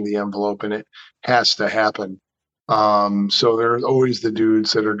and pushing the envelope, and it has to happen. So there's always the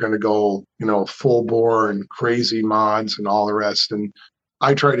dudes that are going to go, full bore and crazy mods and all the rest. And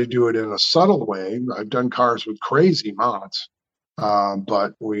I try to do it in a subtle way. I've done cars with crazy mods,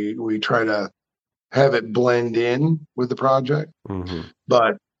 but we try to have it blend in with the project. Mm-hmm.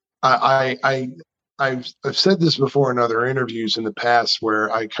 But I've said this before in other interviews in the past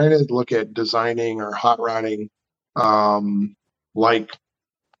where I kind of look at designing or hot rodding like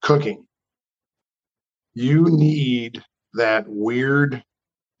cooking. You need that weird,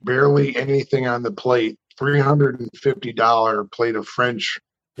 barely anything on the plate, $350 plate of French,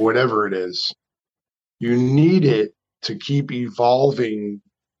 whatever it is. You need it to keep evolving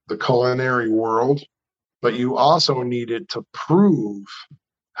the culinary world, but you also need it to prove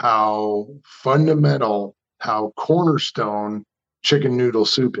how fundamental, how cornerstone chicken noodle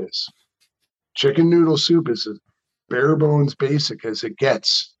soup is. Chicken noodle soup is as bare bones basic as it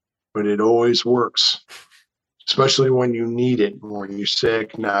gets, but it always works, especially when you need it, when you're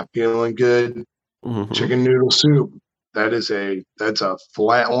sick, not feeling good. Mm-hmm. Chicken noodle soup, that's a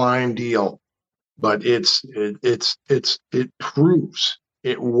flatline deal, but it proves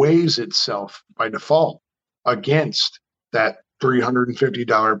it weighs itself by default against that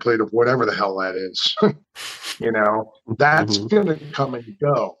 $350 plate of whatever the hell that is. That's Mm-hmm. going to come and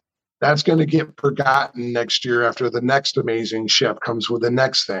go. That's going to get forgotten next year after the next amazing chef comes with the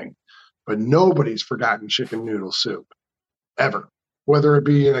next thing. But nobody's forgotten chicken noodle soup ever, whether it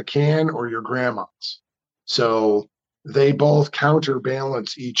be in a can or your grandma's. So they both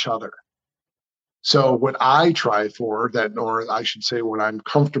counterbalance each other. So what I try for that, or I should say what I'm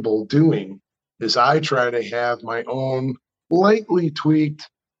comfortable doing, is I try to have my own lightly tweaked,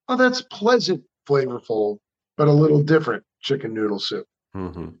 oh, that's pleasant, flavorful, but a little different chicken noodle soup.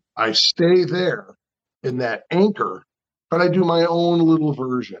 Mm-hmm. I stay there in that anchor, but I do my own little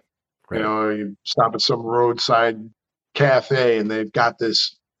version. Right. You stop at some roadside cafe and they've got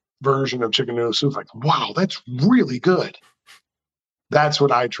this version of chicken noodle soup. Like, wow, that's really good. That's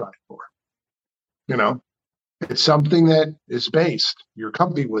what I try for. You know, it's something that is based. You're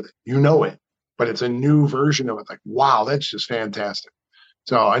comfy with it. You know it, but it's a new version of it. Like, wow, that's just fantastic.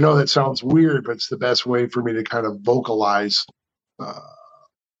 So I know that sounds weird, but it's the best way for me to kind of vocalize uh,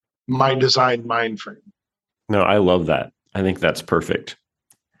 my design mind frame. No, I love that. I think that's perfect.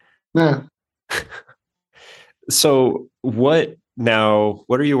 Yeah. So what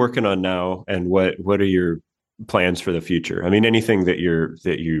are you working on now, and what are your plans for the future? I mean, anything that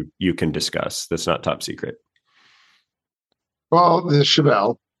you can discuss that's not top secret. Well, the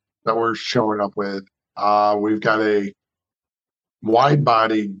Chevelle that we're showing up with, we've got a wide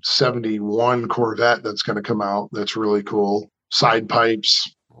body 71 Corvette that's going to come out. That's really cool. Side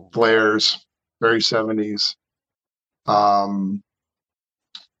pipes, flares, very 70s.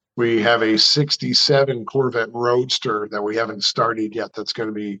 We have a 67 Corvette Roadster that we haven't started yet. That's going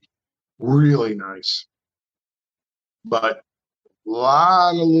to be really nice. But a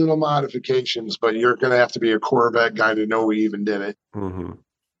lot of little modifications, but you're going to have to be a Corvette guy to know we even did it. Mm-hmm.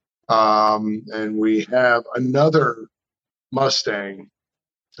 And we have another Mustang,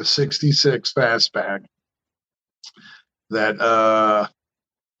 a 66 fastback that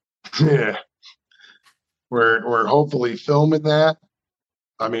yeah, we're hopefully filming that.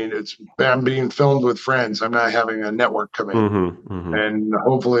 I mean, I'm being filmed with friends. I'm not having a network come in. Mm-hmm. Mm-hmm. And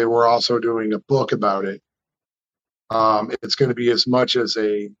hopefully we're also doing a book about it. It's going to be as much as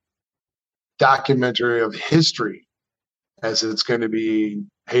a documentary of history as it's going to be,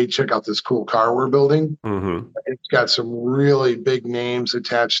 hey, check out this cool car we're building. Mm-hmm. It's got some really big names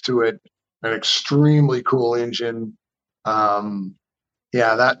attached to it, an extremely cool engine.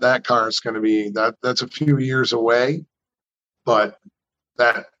 Yeah, that car is going to be that's a few years away, but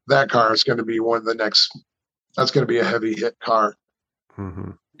that car is going to be one of the next. That's going to be a heavy hit car,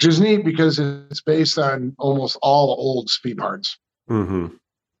 Mm-hmm. which is neat because it's based on almost all old speed parts Mm-hmm.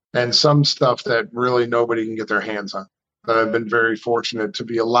 and some stuff that really nobody can get their hands on. That I've been very fortunate to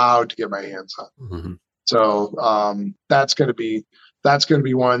be allowed to get my hands on. Mm-hmm. So that's going to be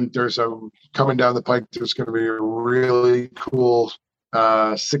one. There's a coming down the pike. There's going to be a really cool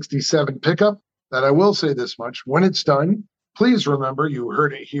 67 pickup that I will say this much. When it's done, please remember, you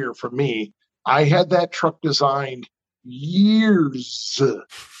heard it here from me. I had that truck designed years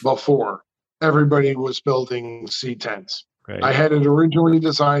before everybody was building C10s. Right. I had it originally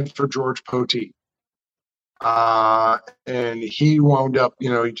designed for George Poteet. And he wound up,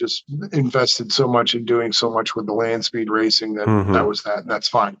 he just invested so much in doing so much with the land speed racing that that was that, and that's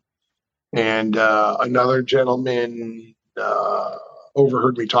fine. And another gentleman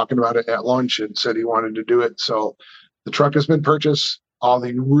overheard me talking about it at lunch and said he wanted to do it. So the truck has been purchased. All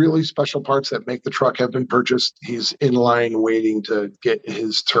the really special parts that make the truck have been purchased. He's in line waiting to get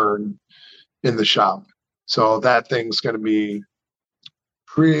his turn in the shop. So that thing's going to be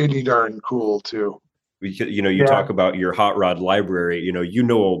pretty darn cool too. You talk about your hot rod library,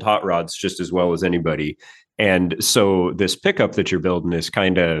 old hot rods just as well as anybody. And so this pickup that you're building is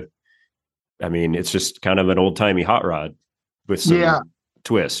it's just kind of an old timey hot rod with some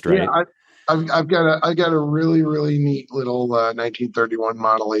twist, right? Yeah, I got a really, really neat little 1931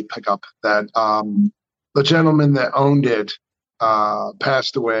 Model A pickup that the gentleman that owned it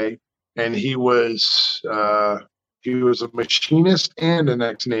passed away, and he was a machinist and an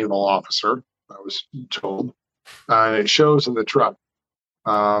ex-naval officer, I was told, and it shows in the truck.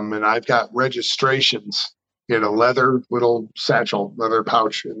 And I've got registrations in a leather little satchel, leather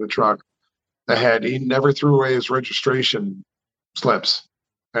pouch in the truck. He never threw away his registration slips.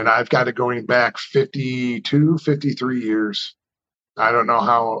 And I've got it going back 52, 53 years. I don't know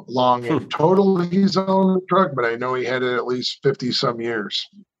how long in total he's owned the truck, but I know he had it at least 50 some years.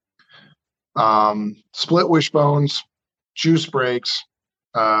 Split wishbones, juice brakes,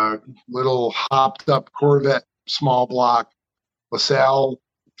 little hopped up Corvette small block, LaSalle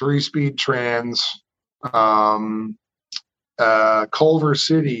 3-speed trans, Culver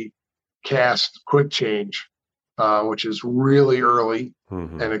City cast quick change, which is really early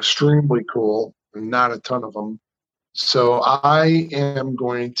and extremely cool, and not a ton of them. So I am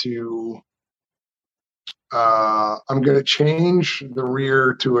going to change the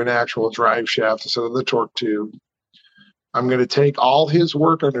rear to an actual drive shaft instead of the torque tube. I'm going to take all his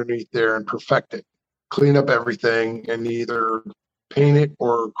work underneath there and perfect it, clean up everything, and either paint it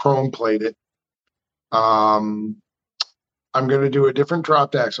or chrome plate it. I'm going to do a different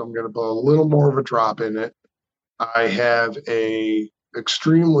drop axle. I'm going to put a little more of a drop in it. I have a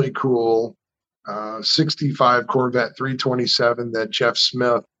extremely cool 65 Corvette 327 that Jeff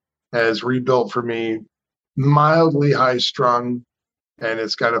Smith has rebuilt for me, mildly high strung, and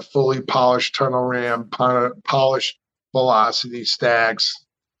it's got a fully polished tunnel ram, polished velocity stacks,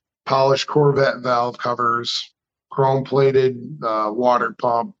 polished Corvette valve covers, chrome plated water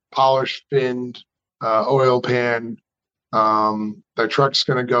pump, polished finned oil pan. The truck's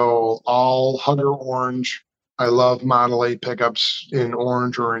going to go all Hugger orange. I love Model A pickups in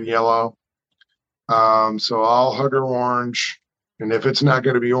orange or in yellow. So all Hugger orange. And if it's not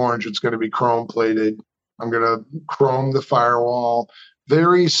going to be orange, it's going to be chrome plated. I'm going to chrome the firewall.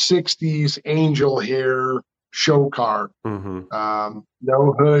 Very 60s angel hair show car.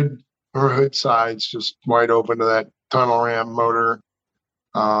 No hood or hood sides, just wide open to that tunnel ram motor.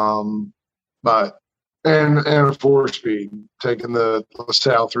 But and a 4-speed, taking the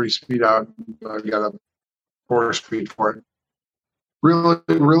LaSalle 3-speed out. I've got a 4-speed for it. Really,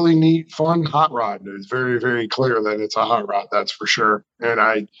 really neat, fun hot rod. It's very, very clear that it's a hot rod, that's for sure. And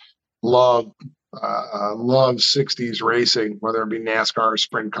I love 60s racing, whether it be NASCAR,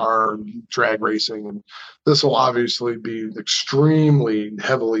 sprint car, drag racing. And this will obviously be extremely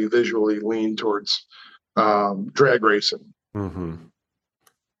heavily visually leaned towards drag racing.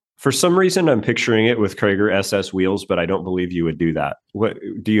 For some reason, I'm picturing it with Traeger SS wheels, but I don't believe you would do that. What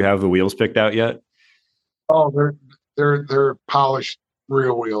do you have the wheels picked out yet? Oh, they're polished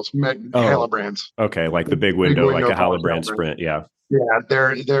real wheels, Halibrands. Okay, like the big window like a Halibrand Sprint. Yeah,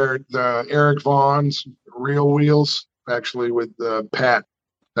 they're the Eric Vaughn's real wheels, actually, with the Pat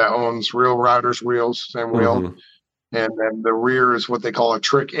that owns Real Riders wheels, same wheel. And then the rear is what they call a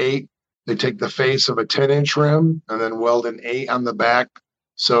Trick 8. They take the face of a 10-inch rim and then weld an 8 on the back.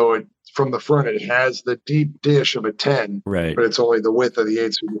 So from the front, it has the deep dish of a 10, right? But it's only the width of the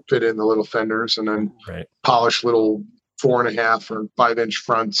 8, so you can fit in the little fenders, and then polished little 4.5 or 5-inch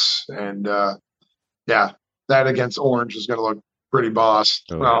fronts. And that against orange is going to look pretty boss.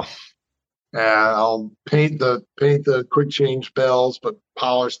 I'll paint the quick change bells, but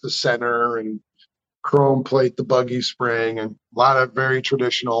polish the center and chrome plate the buggy spring, and a lot of very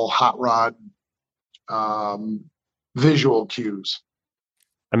traditional hot rod visual cues.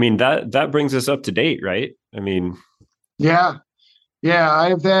 I mean, that brings us up to date, right? I mean, yeah, I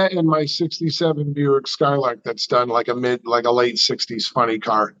have that in my 67 Buick Skylark that's done like a late 60s funny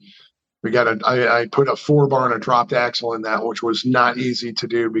car. I put a 4-bar and a dropped axle in that, which was not easy to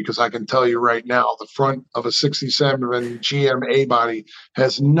do because I can tell you right now, the front of a 67 GM A body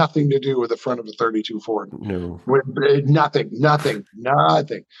has nothing to do with the front of a 32 Ford. No. Nothing.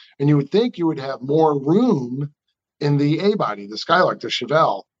 And you would think you would have more room in the A body, the Skylark, the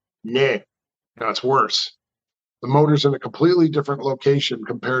Chevelle. Nah, no, it's worse. The motor's in a completely different location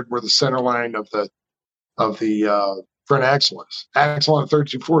compared where the center line of the front axle is. Axle on a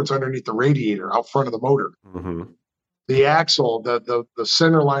 32 Ford is underneath the radiator out front of the motor. Mm-hmm. The axle, the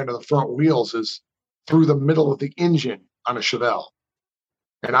center line of the front wheels is through the middle of the engine on a Chevelle.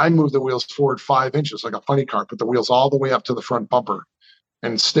 And I moved the wheels forward 5 inches like a funny car, put the wheels all the way up to the front bumper.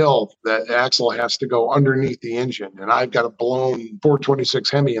 And still, that axle has to go underneath the engine. And I've got a blown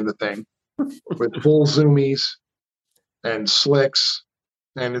 426 Hemi in the thing with full zoomies and slicks.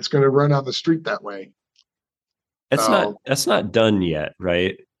 And it's going to run on the street that way. That's not done yet,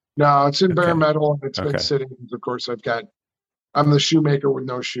 right? No, it's in bare metal. And it's Okay. been sitting. Of course, I'm the shoemaker with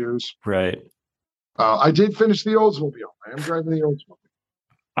no shoes. Right. I did finish the Oldsmobile. I am driving the Oldsmobile.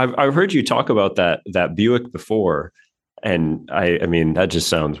 I've heard you talk about that Buick before, and I mean that just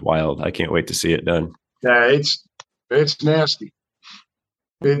sounds wild. I can't wait to see it done. Yeah, it's nasty.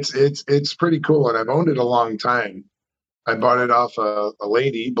 It's pretty cool, and I've owned it a long time. I bought it off a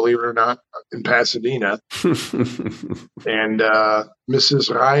lady, believe it or not, in Pasadena, and Mrs.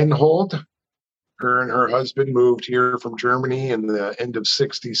 Reinhold, her and her husband moved here from Germany in the end of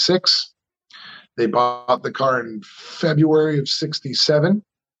 '66. They bought the car in February of '67.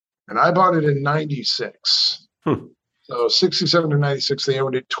 And I bought it in '96. So '67 to '96, they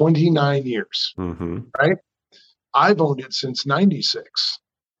owned it 29 years, right? I've owned it since '96.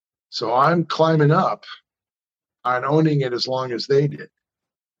 So I'm climbing up on owning it as long as they did.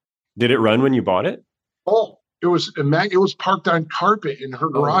 Did it run when you bought it? Oh, it was parked on carpet in her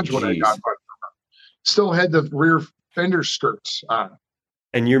garage when I got it. Still had the rear fender skirts on.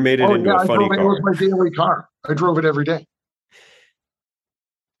 And you made it into a funny car. It was my daily car. I drove it every day.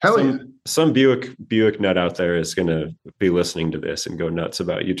 Some Buick nut out there is going to be listening to this and go nuts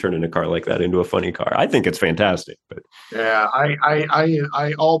about you turning a car like that into a funny car. I think it's fantastic, but yeah,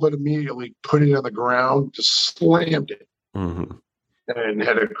 I all but immediately put it on the ground, just slammed it, and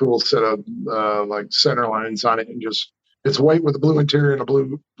had a cool set of like center lines on it, and just it's white with a blue interior and a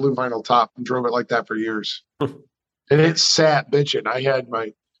blue vinyl top, and drove it like that for years. And it sat bitching. I had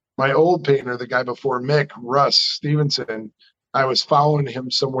my old painter, the guy before Mick, Russ Stevenson. I was following him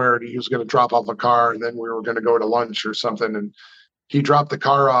somewhere, and he was going to drop off a car, and then we were going to go to lunch or something. And he dropped the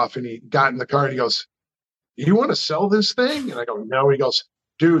car off, and he got in the car, and he goes, "You want to sell this thing?" And I go, "No." He goes,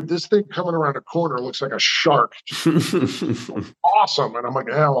 "Dude, this thing coming around a corner looks like a shark. Awesome." And I'm like,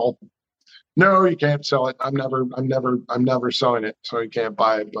 "Yeah, well, no, you can't sell it. I'm never selling it, so you can't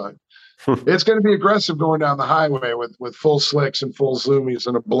buy it." But it's going to be aggressive going down the highway with full slicks and full zoomies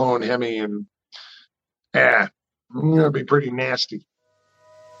and a blown Hemi, and going to be pretty nasty.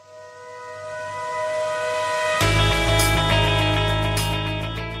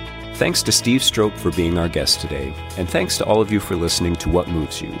 Thanks to Steve Strope for being our guest today, and thanks to all of you for listening to What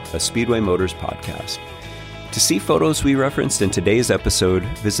Moves You, a Speedway Motors podcast. To see photos we referenced in today's episode,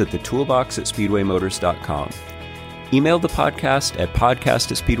 visit the toolbox at speedwaymotors.com. Email the podcast at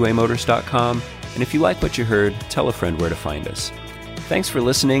podcast@speedwaymotors.com, and if you like what you heard, tell a friend where to find us. Thanks for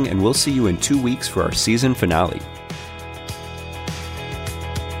listening, and we'll see you in 2 weeks for our season finale.